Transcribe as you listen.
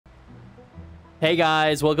Hey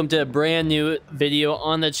guys, welcome to a brand new video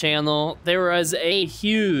on the channel. There was a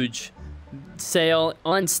huge sale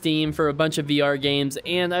on Steam for a bunch of VR games,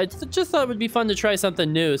 and I just thought it would be fun to try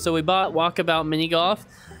something new. So we bought Walkabout Mini Golf.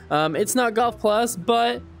 It's not Golf Plus,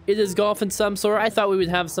 but it is golf in some sort. I thought we would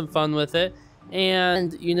have some fun with it,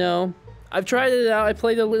 and you know, I've tried it out. I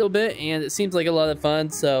played a little bit, and it seems like a lot of fun.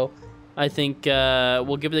 So I think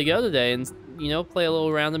we'll give it a go today, and you know, play a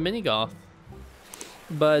little round of mini golf.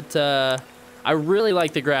 But I really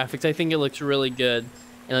like the graphics. I think it looks really good,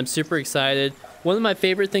 and I'm super excited. One of my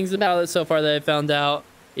favorite things about it so far that I found out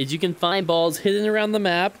is you can find balls hidden around the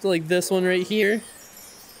map, like this one right here.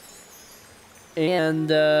 And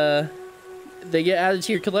they get added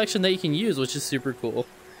to your collection that you can use, which is super cool.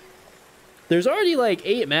 There's already like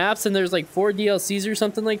 8 maps, and there's like 4 DLCs or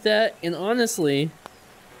something like that. And honestly,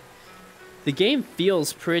 the game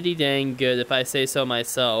feels pretty dang good if I say so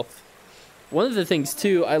myself. One of the things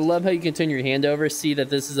too, I love how you can turn your hand over, see that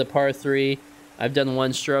this is a par 3. I've done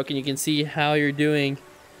 1 stroke, and you can see how you're doing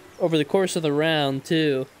over the course of the round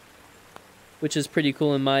too, which is pretty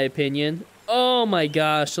cool in my opinion. Oh my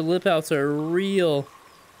gosh, the lip outs are real.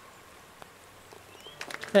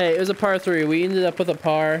 Hey, it was a par 3. We ended up with a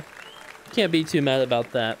par. Can't be too mad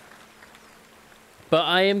about that. But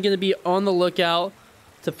I am going to be on the lookout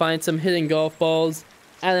to find some hidden golf balls,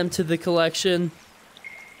 add them to the collection.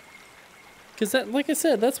 Because that, like I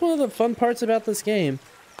said, that's one of the fun parts about this game.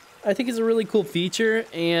 I think it's a really cool feature,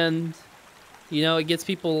 and you know, it gets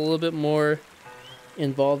people a little bit more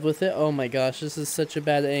involved with it. Oh my gosh, this is such a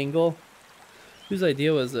bad angle. Whose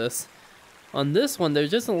idea was this? On this one, there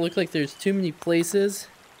doesn't look like there's too many places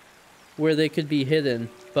where they could be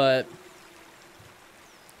hidden, but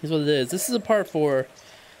here's what it is. This is a par 4,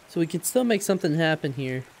 so we can still make something happen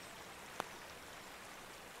here.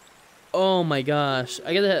 Oh my gosh,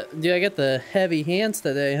 I got the heavy hands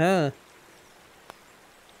today, huh?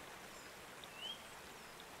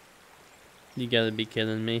 You gotta be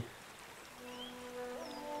kidding me.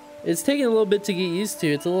 It's taking a little bit to get used to.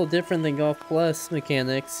 It's a little different than Golf Plus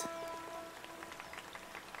mechanics.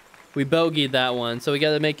 We bogeyed that one, so we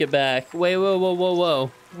gotta make it back. Wait, whoa, whoa, whoa,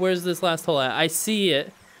 whoa. Where's this last hole at? I see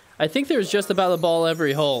it. I think there's just about a ball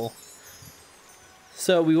every hole.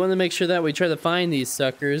 So we want to make sure that we try to find these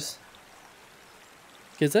suckers.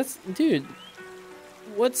 Because that's, dude,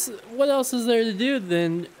 what else is there to do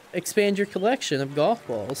than expand your collection of golf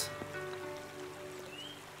balls?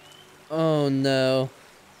 Oh no.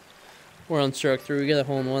 We're on stroke 3. We got a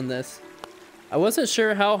hole in 1 this. I wasn't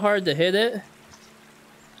sure how hard to hit it.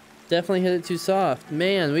 Definitely hit it too soft.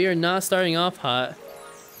 Man, we are not starting off hot.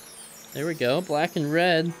 There we go. Black and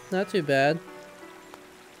red. Not too bad.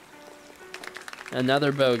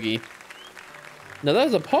 Another bogey. Now that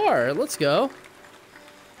was a par. Let's go.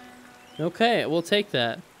 Okay, we'll take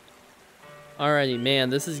that. Alrighty,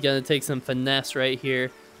 man, this is gonna take some finesse right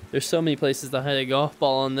here. There's so many places to hide a golf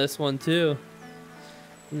ball on this one too.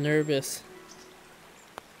 I'm nervous.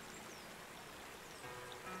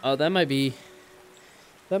 Oh, that might be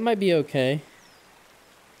okay.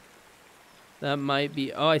 That might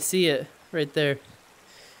be, oh, I see it right there.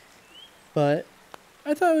 But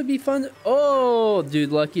I thought it would be fun. Oh,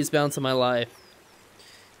 dude, luckiest bounce of my life.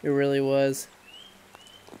 It really was.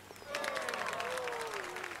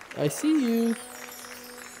 I see you.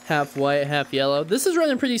 Half white, half yellow. This is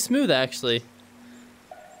running pretty smooth, actually.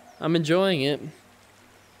 I'm enjoying it.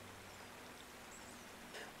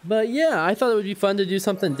 But yeah, I thought it would be fun to do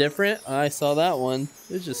something different. I saw that one.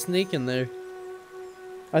 There's just snake in there.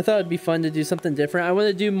 I thought it'd be fun to do something different. I want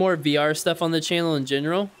to do more VR stuff on the channel in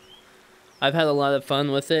general. I've had a lot of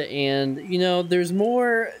fun with it, and you know, there's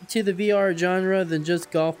more to the VR genre than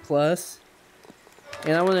just Golf Plus.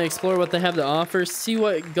 And I want to explore what they have to offer, see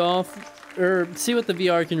what the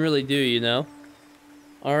VR can really do, you know.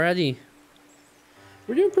 Alrighty.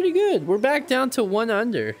 We're doing pretty good. We're back down to 1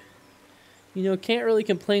 under. You know, can't really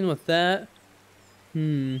complain with that.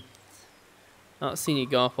 I don't see any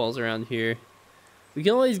golf balls around here. We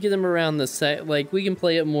can always get them around the set. Like, we can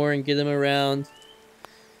play it more and get them around.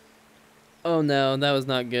 Oh no, that was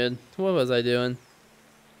not good. What was I doing?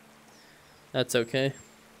 That's okay.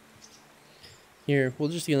 Here, we're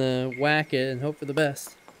just gonna whack it and hope for the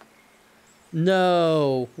best.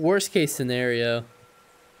 No! Worst case scenario.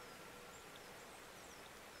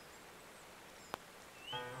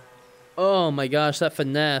 Oh my gosh, that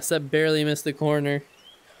finesse. That barely missed the corner.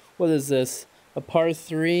 What is this? A par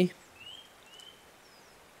 3?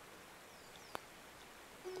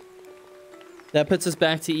 That puts us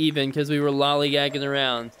back to even because we were lollygagging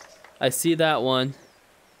around. I see that one.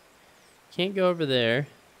 Can't go over there.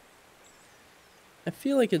 I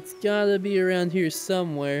feel like it's gotta be around here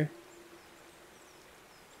somewhere.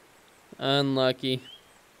 Unlucky.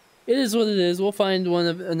 It is what it is. We'll find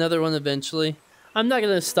another one eventually. I'm not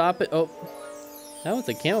gonna stop it. Oh, that was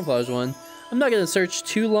a camouflage one. I'm not gonna search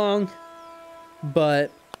too long,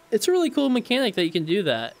 but it's a really cool mechanic that you can do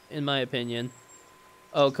that, in my opinion.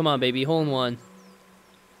 Oh, come on, baby. Hole in one.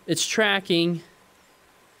 It's tracking.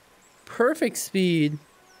 Perfect speed.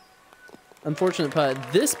 Unfortunate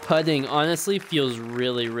putt. This putting honestly feels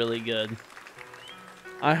really, really good.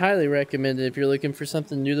 I highly recommend it if you're looking for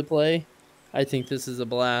something new to play. I think this is a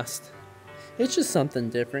blast. It's just something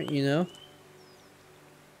different, you know?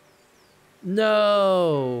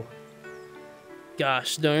 No!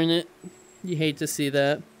 Gosh darn it. You hate to see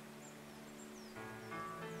that.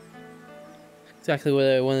 Exactly what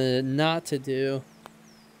I wanted it not to do.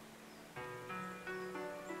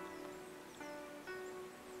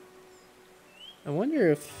 I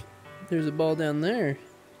wonder if there's a ball down there.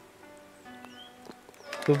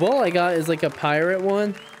 The ball I got is like a pirate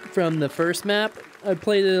one from the first map. I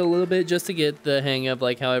played it a little bit just to get the hang of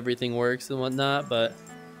like how everything works and whatnot, but...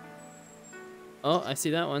 Oh, I see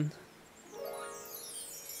that one.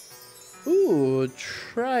 Ooh,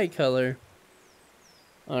 tricolor.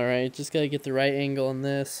 Alright, just gotta get the right angle on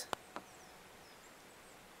this.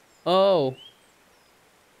 Oh!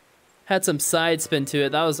 Had some side spin to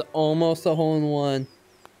it. That was almost a hole in one.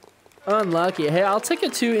 Unlucky. Hey, I'll take a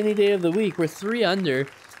 2 any day of the week. We're 3 under.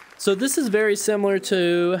 So this is very similar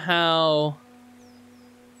to how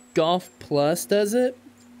Golf Plus does it.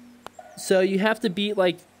 So you have to beat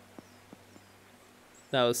like...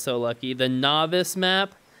 That was so lucky. The novice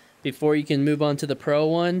map before you can move on to the pro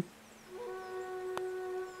one.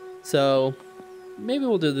 So maybe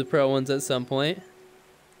we'll do the pro ones at some point.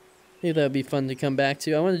 Maybe that would be fun to come back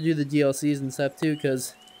to. I want to do the DLCs and stuff too,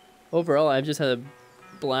 because overall I've just had a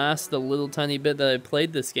blast the little tiny bit that I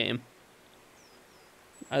played this game.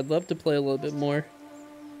 I'd love to play a little bit more.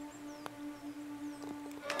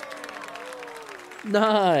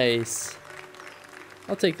 Nice.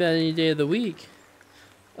 I'll take that any day of the week.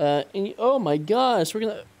 Oh my gosh,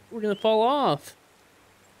 we're gonna fall off.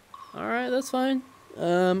 All right, that's fine.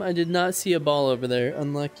 I did not see a ball over there.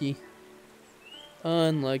 Unlucky.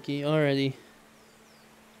 Unlucky already.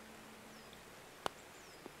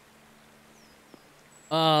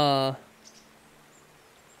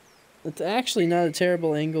 It's actually not a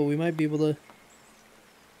terrible angle. We might be able to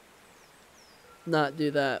not do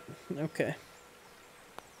that. Okay.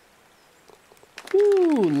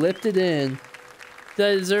 Ooh, lifted in. Did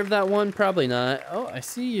I deserve that one? Probably not. Oh, I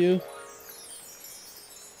see you.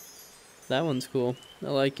 That one's cool. I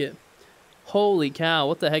like it. Holy cow,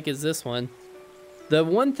 what the heck is this one? The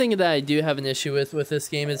one thing that I do have an issue with this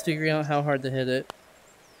game is figuring out how hard to hit it.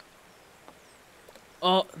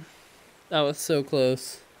 Oh, that was so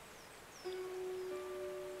close.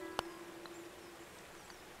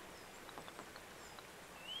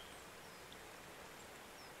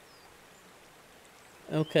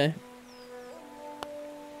 Okay.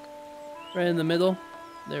 Right in the middle.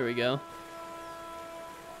 There we go.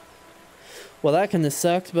 Well, that kind of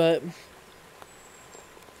sucked, but...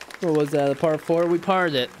 What was that, a par 4? We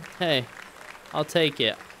parred it. Hey, I'll take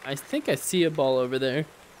it. I think I see a ball over there.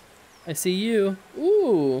 I see you.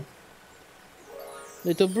 Ooh.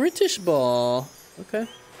 Little British ball. Okay.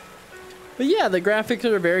 But yeah, the graphics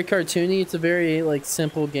are very cartoony. It's a very, like,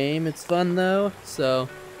 simple game. It's fun, though, so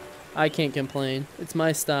I can't complain. It's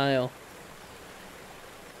my style.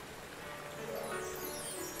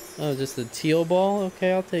 Oh, just a teal ball?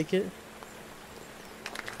 Okay, I'll take it.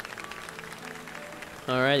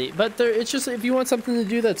 Alrighty, but it's just, if you want something to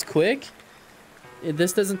do that's quick,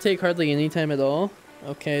 this doesn't take hardly any time at all.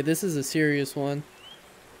 Okay, this is a serious one.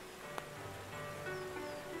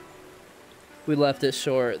 We left it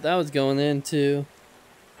short. That was going in too.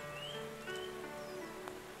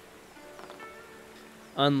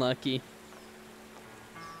 Unlucky.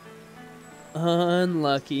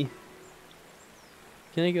 Unlucky.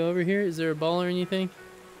 Can I go over here? Is there a ball or anything?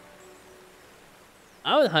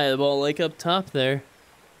 I would hide the ball like up top there.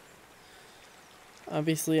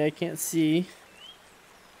 Obviously, I can't see.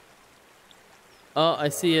 Oh, I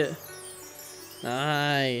see it.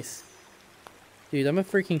 Nice. Dude, I'm a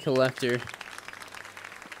freaking collector.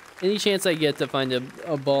 Any chance I get to find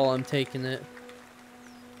a ball, I'm taking it.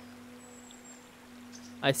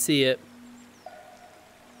 I see it.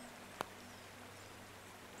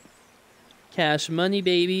 Cash money,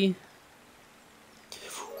 baby.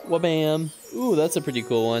 Wabam. Ooh, that's a pretty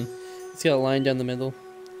cool one. It's got a line down the middle.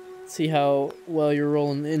 See how well you're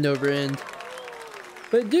rolling end over end.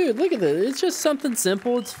 But dude, look at this. It's just something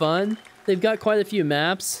simple. It's fun. They've got quite a few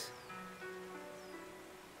maps.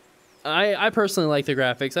 I personally like the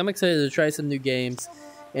graphics. I'm excited to try some new games.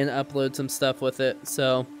 and upload some stuff with it.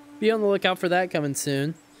 So be on the lookout for that coming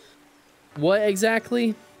soon. What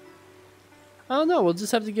exactly? I don't know. We'll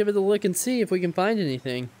just have to give it a look and see if we can find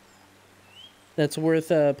anything that's worth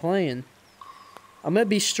playing. I'm going to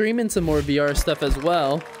be streaming some more VR stuff as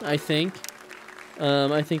well, I think.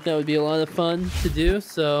 I think that would be a lot of fun to do,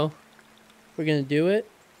 so we're going to do it.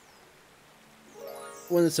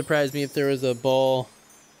 Wouldn't surprise me if there was a ball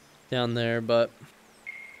down there, but...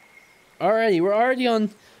 Alrighty, we're already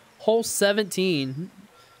on hole 17.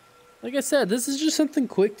 Like I said, this is just something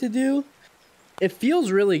quick to do. It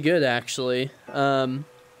feels really good, actually. I'm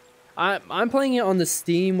playing it on the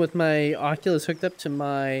Steam with my Oculus hooked up to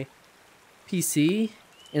my PC,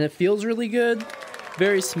 and it feels really good.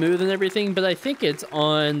 Very smooth and everything, but I think it's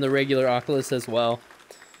on the regular Oculus as well.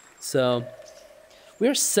 So, we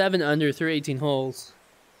are 7 under through 18 holes.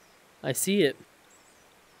 I see it.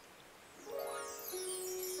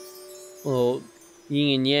 Little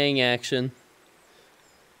yin and yang action.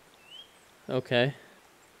 Okay.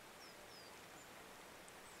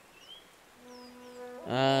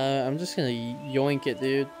 I'm just gonna yoink it,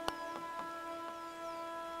 dude.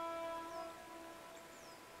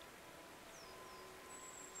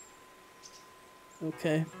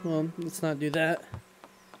 Okay, well, let's not do that.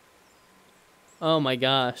 Oh my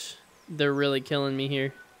gosh. They're really killing me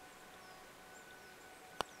here.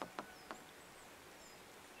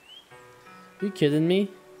 You kidding me?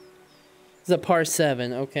 It's a par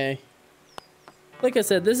 7, okay. Like I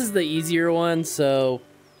said, this is the easier one, so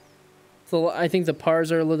I think the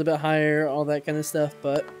pars are a little bit higher, all that kind of stuff,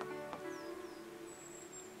 but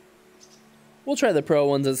we'll try the pro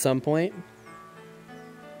ones at some point.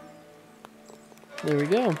 There we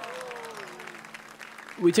go.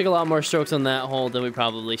 We took a lot more strokes on that hole than we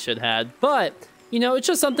probably should had, but you know, it's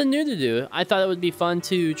just something new to do. I thought it would be fun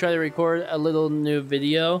to try to record a little new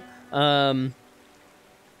video.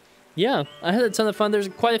 Yeah, I had a ton of fun. There's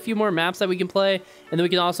quite a few more maps that we can play, and then we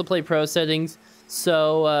can also play pro settings.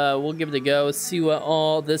 So we'll give it a go, see what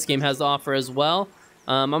all this game has to offer as well.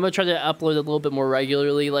 I'm going to try to upload a little bit more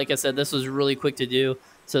regularly. Like I said, this was really quick to do.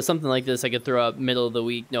 So something like this I could throw up middle of the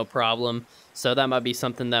week, no problem. So that might be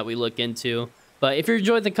something that we look into. But if you're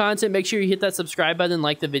enjoying the content, make sure you hit that subscribe button,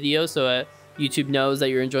 like the video, so YouTube knows that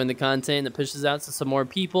you're enjoying the content, and it pushes out to some more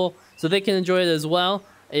people so they can enjoy it as well.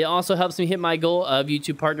 It also helps me hit my goal of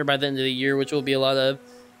YouTube partner by the end of the year, which will be a lot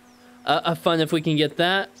of fun if we can get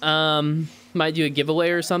that. Might do a giveaway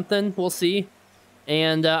or something. We'll see.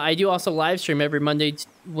 And I do also live stream every Monday,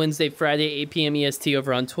 Wednesday, Friday, 8 p.m. EST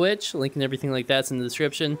over on Twitch. Link and everything like that's in the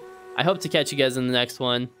description. I hope to catch you guys in the next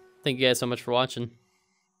one. Thank you guys so much for watching.